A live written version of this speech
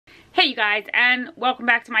Hey you guys, and welcome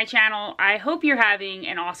back to my channel. I hope you're having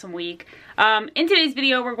an awesome week. In today's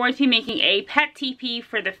video, we're going to be making a pet teepee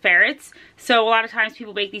for the ferrets. So a lot of times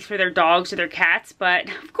people make these for their dogs or their cats, but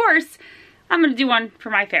of course, I'm going to do one for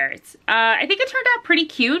my ferrets. I think it turned out pretty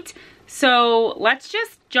cute, so let's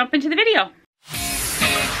just jump into the video.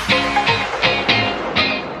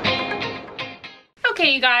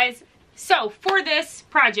 Okay, you guys, so for this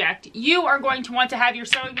project, you are going to want to have your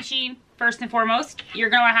sewing machine. First and foremost,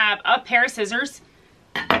 you're going to have a pair of scissors,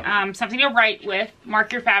 something to write with,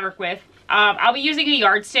 mark your fabric with. I'll be using a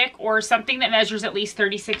yardstick or something that measures at least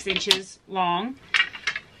 36 inches long.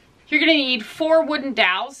 You're going to need 4 wooden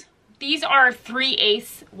dowels. These are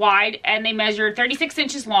 3/8 wide and they measure 36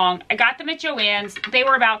 inches long. I got them at Joann's. They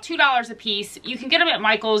were about $2 a piece. You can get them at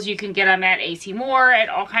Michael's, you can get them at AC Moore, at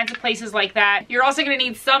all kinds of places like that. You're also going to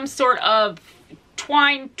need some sort of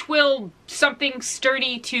twine, twill, something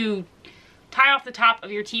sturdy to tie off the top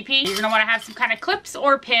of your teepee. You're going to want to have some kind of clips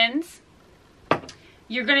or pins.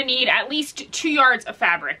 You're going to need at least 2 yards of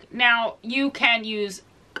fabric. Now, you can use,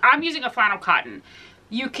 I'm using a flannel cotton.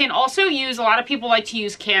 You can also use, a lot of people like to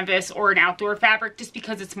use canvas or an outdoor fabric just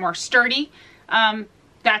because it's more sturdy.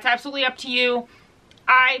 That's absolutely up to you.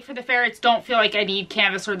 I, for the ferrets, don't feel like I need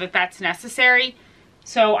canvas or that that's necessary.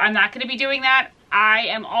 So I'm not going to be doing that. I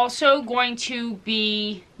am also going to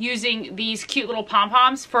be using these cute little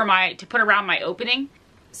pom-poms for to put around my opening.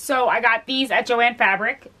 So I got these at Joann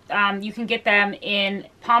Fabric. You can get them in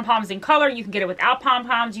pom-poms in color. You can get it without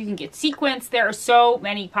pom-poms. You can get sequins. There are so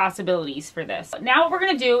many possibilities for this. Now what we're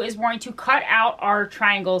going to do is we're going to cut out our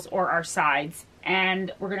triangles or our sides.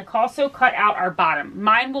 And we're going to also cut out our bottom.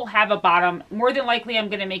 Mine will have a bottom. More than likely I'm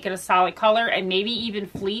going to make it a solid color and maybe even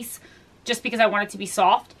fleece just because I want it to be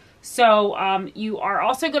soft. So you are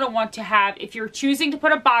also going to want to have, if you're choosing to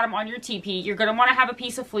put a bottom on your teepee, you're going to want to have a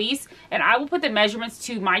piece of fleece, and I will put the measurements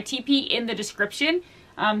to my teepee in the description.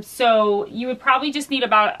 So you would probably just need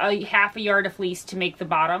about a half a yard of fleece to make the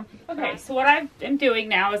bottom. Okay, so what I am doing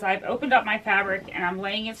now is I've opened up my fabric and I'm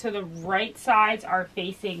laying it so the right sides are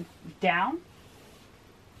facing down.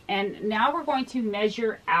 And now we're going to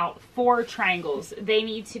measure out 4 triangles. They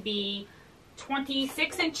need to be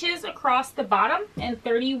 26 inches across the bottom and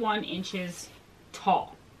 31 inches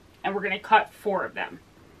tall. And we're going to cut 4 of them.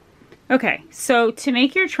 Okay, so to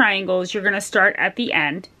make your triangles, you're going to start at the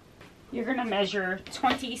end. You're going to measure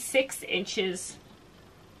 26 inches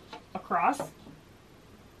across,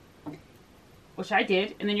 which I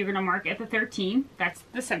did, and then you're going to mark at the 13. That's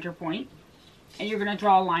the center point. And you're going to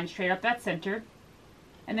draw a line straight up that center.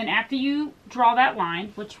 And then after you draw that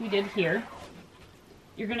line, which we did here,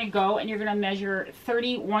 you're going to go and you're going to measure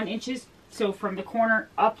 31 inches. So from the corner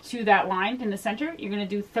up to that line in the center, you're going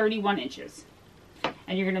to do 31 inches.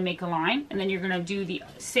 And you're going to make a line, and then you're going to do the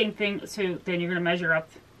same thing. So then you're going to measure up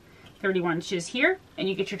 31 inches here, and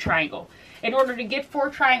you get your triangle. In order to get 4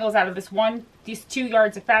 triangles out of these 2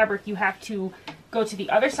 yards of fabric, you have to go to the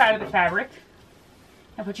other side of the fabric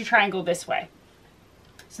and put your triangle this way.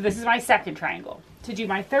 So this is my second triangle. To do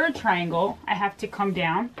my third triangle, I have to come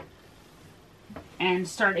down and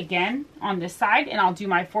start again on this side, and I'll do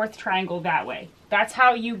my 4th triangle that way. That's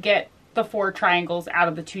how you get the 4 triangles out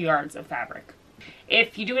of the 2 yards of fabric.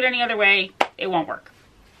 If you do it any other way, it won't work.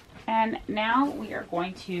 And now we are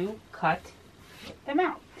going to cut them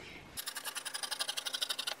out.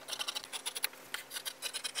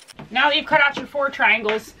 Now that you've cut out your 4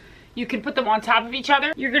 triangles, you can put them on top of each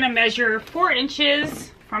other. You're going to measure 4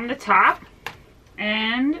 inches from the top,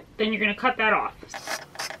 and then you're going to cut that off.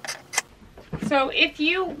 So if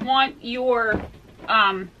you want your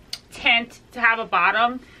tent to have a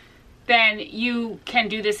bottom, then you can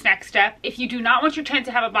do this next step. If you do not want your tent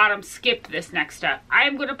to have a bottom, skip this next step. I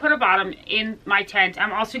am going to put a bottom in my tent.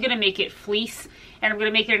 I'm also going to make it fleece, and I'm going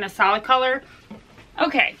to make it in a solid color.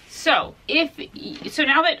 Okay, so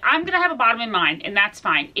now that I'm going to have a bottom in mine, and that's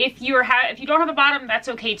fine. If you don't have a bottom, that's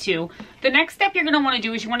okay too. The next step you're going to want to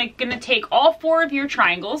do is you're going to take all 4 of your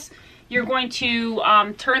triangles. You're going to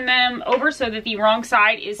turn them over so that the wrong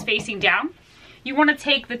side is facing down. You want to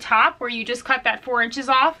take the top where you just cut that 4 inches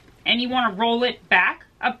off, and you want to roll it back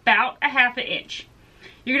about a half an inch.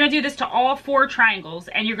 You're going to do this to all 4 triangles,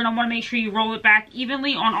 and you're going to want to make sure you roll it back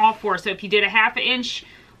evenly on all 4. So if you did a half an inch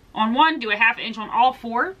on one, do a half an inch on all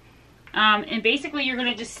 4. And basically you're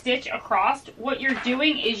going to just stitch across. What you're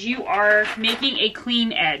doing is you are making a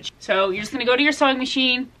clean edge. So you're just going to go to your sewing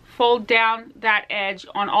machine, fold down that edge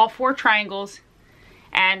on all 4 triangles,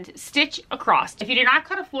 and stitch across. If you did not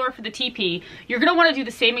cut a floor for the teepee, you're going to want to do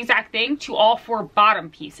the same exact thing to all 4 bottom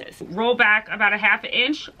pieces. Roll back about a half an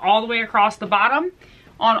inch all the way across the bottom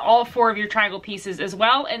on all 4 of your triangle pieces as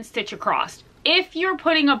well, and stitch across. if you're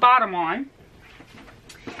putting a bottom on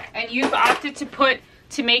and you've opted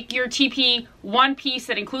to make your teepee one piece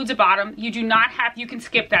that includes a bottom, you do not have, you can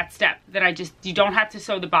skip that step you don't have to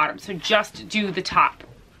sew the bottom, so just do the top.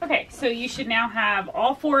 Okay, so you should now have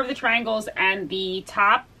all 4 of the triangles, and the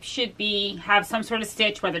top should have some sort of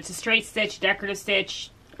stitch, whether it's a straight stitch, decorative stitch,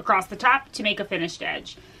 across the top to make a finished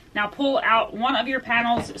edge. Now pull out one of your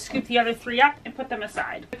panels, scoop the other 3 up, and put them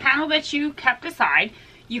aside. The panel that you kept aside,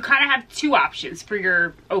 you kind of have 2 options for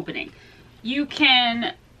your opening. You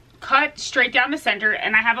can cut straight down the center,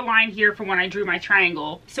 and I have a line here for when I drew my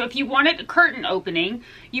triangle. So if you wanted a curtain opening,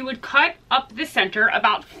 you would cut up the center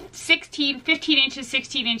about 15 inches,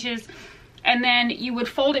 16 inches, and then you would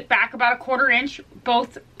fold it back about 1/4 inch,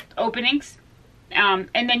 both openings, and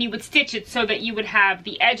then you would stitch it so that you would have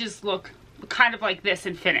the edges look kind of like this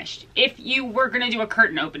and finished, if you were going to do a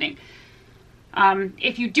curtain opening.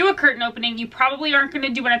 If you do a curtain opening, you probably aren't going to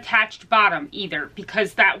do an attached bottom either,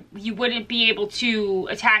 because that you wouldn't be able to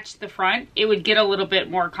attach the front. It would get a little bit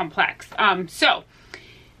more complex. So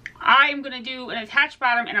I'm going to do an attached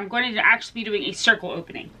bottom, and I'm going to actually be doing a circle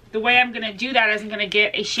opening. The way I'm going to do that is I'm going to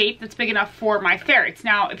get a shape that's big enough for my ferrets.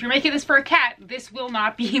 Now, if you're making this for a cat, this will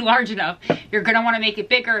not be large enough. You're going to want to make it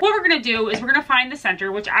bigger. What we're going to do is we're going to find the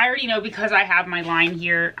center, which I already know because I have my line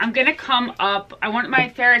here. I'm going to come up. I want my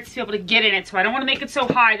ferrets to be able to get in it, so I don't want to make it so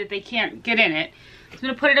high that they can't get in it. I'm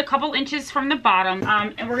going to put it a couple inches from the bottom,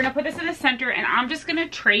 and we're going to put this in the center, and I'm just going to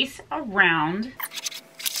trace around.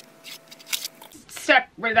 Step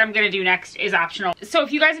that I'm going to do next is optional. So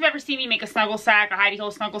if you guys have ever seen me make a snuggle sack, a hidey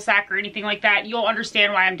hole snuggle sack, or anything like that, you'll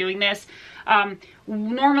understand why I'm doing this.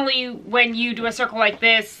 Normally when you do a circle like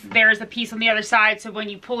this, there's a piece on the other side, so when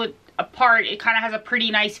you pull it apart, it kind of has a pretty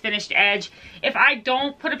nice finished edge. If I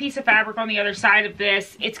don't put a piece of fabric on the other side of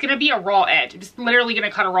this, it's going to be a raw edge. I'm just literally going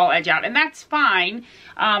to cut a raw edge out, and that's fine.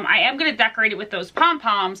 I am going to decorate it with those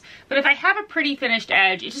pom-poms, but if I have a pretty finished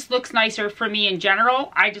edge, it just looks nicer for me in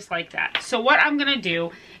general. I just like that. So what I'm going to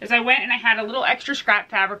do is I went and I had a little extra scrap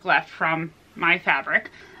fabric left from my fabric.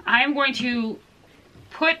 I am going to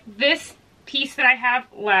put this piece that I have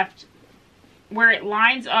left where it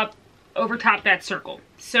lines up over top that circle.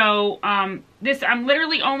 So I'm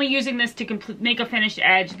literally only using this to make a finished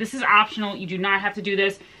edge. This is optional. You do not have to do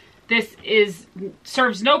this. This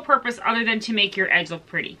serves no purpose other than to make your edge look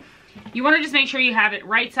pretty. You want to just make sure you have it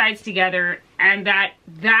right sides together, and that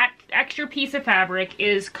extra piece of fabric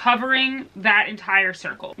is covering that entire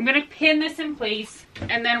circle. I'm going to pin this in place,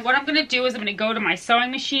 and then what I'm going to do is I'm going to go to my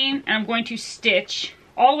sewing machine, and I'm going to stitch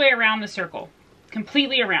all the way around the circle,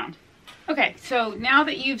 completely around. Okay, so now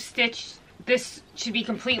that you've stitched, this should be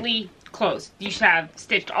completely closed. You should have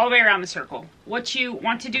stitched all the way around the circle. What you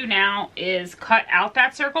want to do now is cut out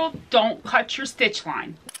that circle. Don't cut your stitch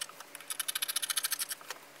line.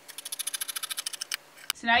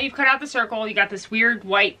 So now you've cut out the circle, you got this weird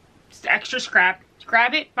white extra scrap.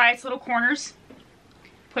 Grab it by its little corners,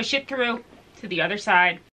 push it through to the other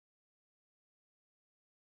side.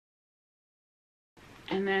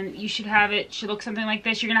 And then you should have it, should look something like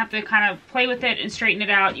this. You're gonna have to kind of play with it and straighten it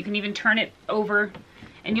out. You can even turn it over,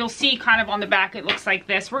 and you'll see kind of on the back it looks like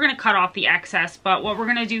this. We're gonna cut off the excess, but what we're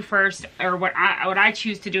gonna do first, or what I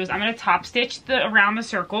choose to do, is I'm gonna top stitch around the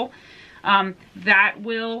circle. That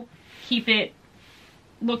will keep it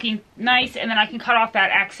looking nice, and then I can cut off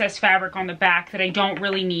that excess fabric on the back that I don't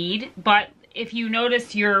really need. But if you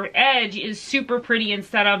notice, your edge is super pretty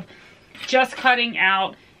instead of just cutting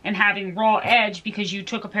out and having raw edge because you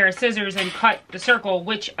took a pair of scissors and cut the circle,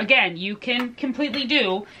 which again, you can completely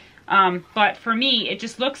do. But for me, it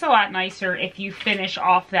just looks a lot nicer if you finish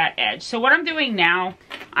off that edge. So what I'm doing now,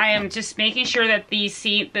 I am just making sure that the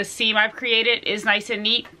seam I've created is nice and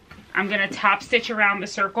neat. I'm gonna top stitch around the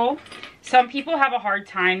circle. Some people have a hard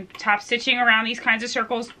time top stitching around these kinds of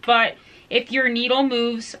circles, but if your needle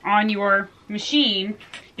moves on your machine,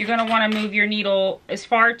 you're gonna wanna move your needle as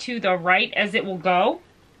far to the right as it will go,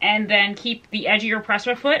 and then keep the edge of your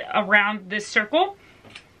presser foot around this circle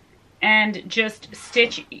and just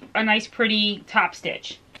stitch a nice pretty top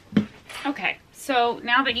stitch. Okay, so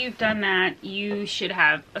now that you've done that, you should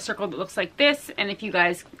have a circle that looks like this. And if you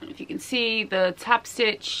can see the top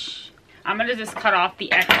stitch, I'm gonna just cut off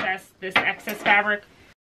this excess fabric.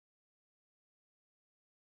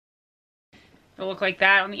 It'll look like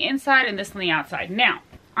that on the inside and this on the outside. Now,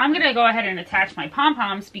 I'm gonna go ahead and attach my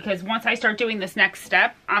pom-poms, because once I start doing this next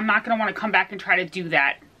step, I'm not gonna wanna come back and try to do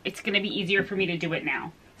that. It's gonna be easier for me to do it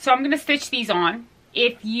now. So I'm gonna stitch these on.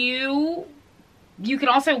 If you can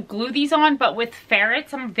also glue these on, but with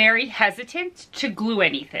ferrets, I'm very hesitant to glue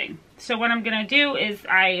anything. So what I'm gonna do is,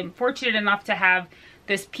 I am fortunate enough to have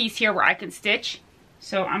this piece here where I can stitch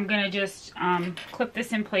So I'm gonna just clip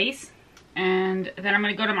this in place, and then I'm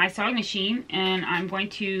gonna go to my sewing machine and I'm going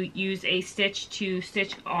to use a stitch to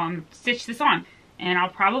stitch this on. And I'll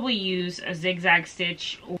probably use a zigzag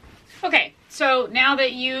stitch. Okay, so now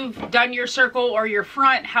that you've done your circle or your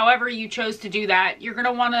front, however you chose to do that, you're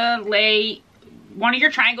gonna wanna lay one of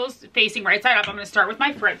your triangles facing right side up. I'm gonna start with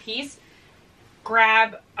my Ferret piece.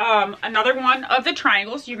 Grab another one of the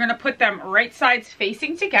triangles. You're gonna put them right sides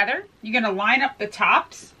facing together. You're gonna line up the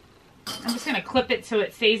tops. I'm just gonna clip it so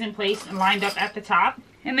it stays in place and lined up at the top.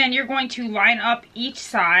 And then you're going to line up each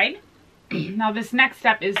side. Now this next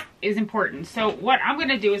step is important. So what I'm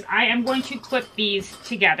gonna do is I am going to clip these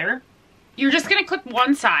together. You're just gonna clip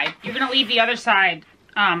one side. You're gonna leave the other side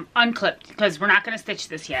unclipped because we're not gonna stitch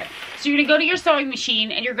this yet. So you're gonna go to your sewing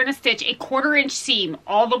machine and you're gonna stitch a 1/4 inch seam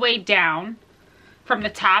all the way down from the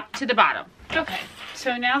top to the bottom. Okay,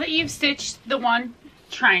 so now that you've stitched the one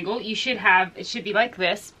triangle, it should be like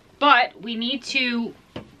this, but we need to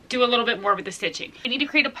do a little bit more with the stitching. We need to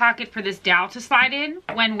create a pocket for this dowel to slide in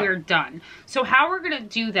when we're done. So how we're gonna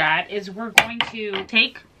do that is we're going to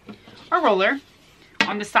take a roller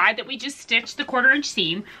on the side that we just stitched the 1/4 inch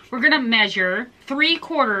seam. We're gonna measure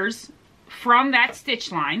 3/4 from that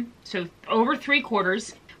stitch line. So over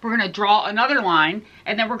 3/4, we're gonna draw another line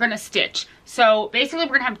and then we're gonna stitch. So basically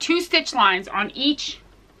we're gonna have 2 stitch lines on each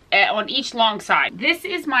long side. This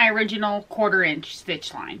is my original 1/4 inch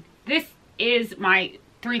stitch line. This is my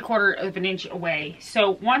 3/4 of an inch away.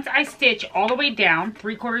 So once I stitch all the way down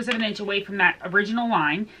 3/4 of an inch away from that original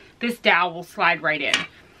line, this dowel will slide right in.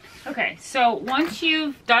 Okay, so once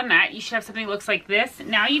you've done that, you should have something that looks like this.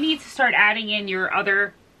 Now you need to start adding in your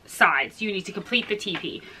other sides. You need to complete the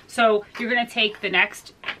teepee. So you're gonna take the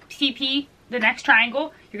next teepee, the next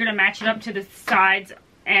triangle, you're gonna match it up to the sides,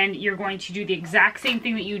 and you're going to do the exact same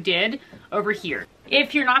thing that you did over here.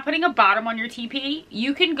 If you're not putting a bottom on your teepee,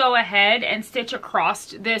 you can go ahead and stitch across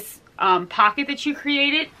this pocket that you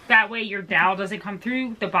created. That way your dowel doesn't come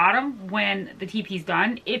through the bottom when the teepee's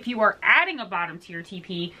done. If you are adding a bottom to your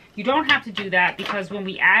teepee, you don't have to do that because when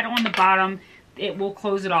we add on the bottom, it will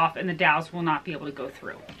close it off and the dowels will not be able to go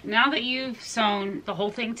through. Now that you've sewn the whole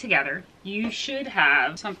thing together, you should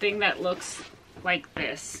have something that looks like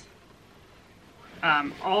this.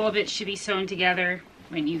 All of it should be sewn together.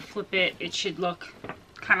 When you flip it, it should look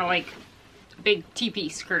kind of like a big teepee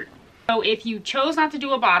skirt. So if you chose not to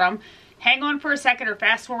do a bottom, hang on for a second or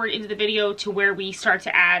fast forward into the video to where we start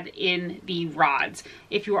to add in the rods.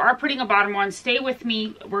 If you are putting a bottom on, stay with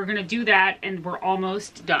me. We're gonna do that and we're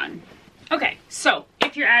almost done. Okay, so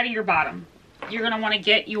if you're adding your bottom, you're gonna wanna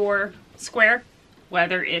get your square,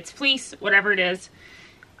 whether it's fleece, whatever it is.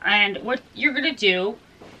 And what you're gonna do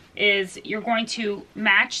is you're going to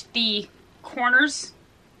match the corners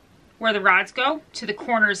where the rods go to the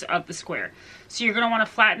corners of the square. So you're gonna wanna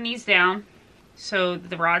flatten these down so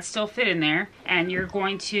the rods still fit in there. And you're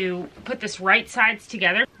going to put this right sides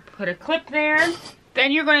together, put a clip there.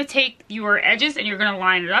 Then you're gonna take your edges and you're gonna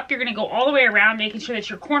line it up. You're gonna go all the way around, making sure that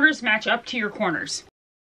your corners match up to your corners.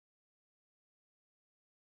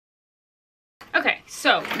 Okay,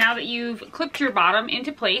 so now that you've clipped your bottom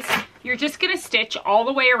into place, you're just gonna stitch all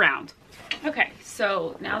the way around. Okay,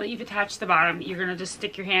 so now that you've attached the bottom, you're gonna just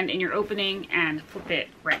stick your hand in your opening and flip it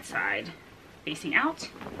right side facing out.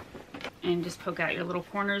 And just poke out your little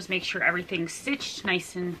corners, make sure everything's stitched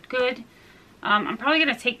nice and good. I'm probably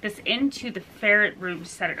gonna take this into the ferret room to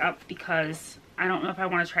set it up because I don't know if I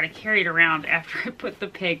wanna try to carry it around after I put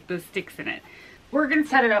the sticks in it. We're gonna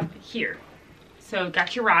set it up here. So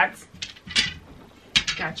got your rods,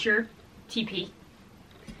 got your teepee.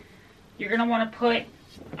 You're gonna wanna put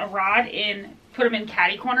a rod in, put them in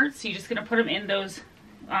catty corners. So you're just gonna put them in those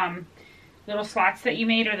little slots that you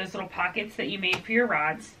made, or those little pockets that you made for your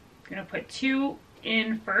rods. You're gonna put 2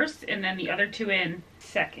 in first and then the other 2 in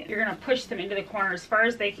second. You're gonna push them into the corner as far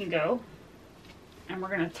as they can go. And we're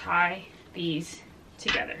gonna tie these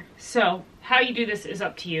together. So how you do this is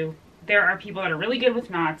up to you. There are people that are really good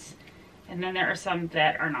with knots, and then there are some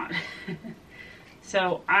that are not.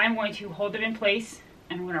 So I'm going to hold it in place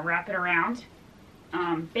and I'm gonna wrap it around.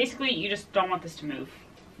 Basically, you just don't want this to move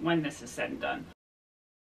when this is said and done.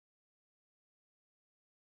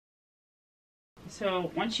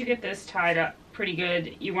 So once you get this tied up pretty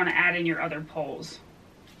good, you want to add in your other poles.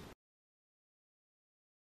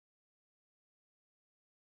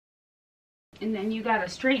 And then you got to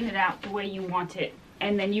straighten it out the way you want it.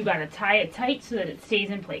 And then you got to tie it tight so that it stays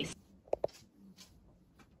in place.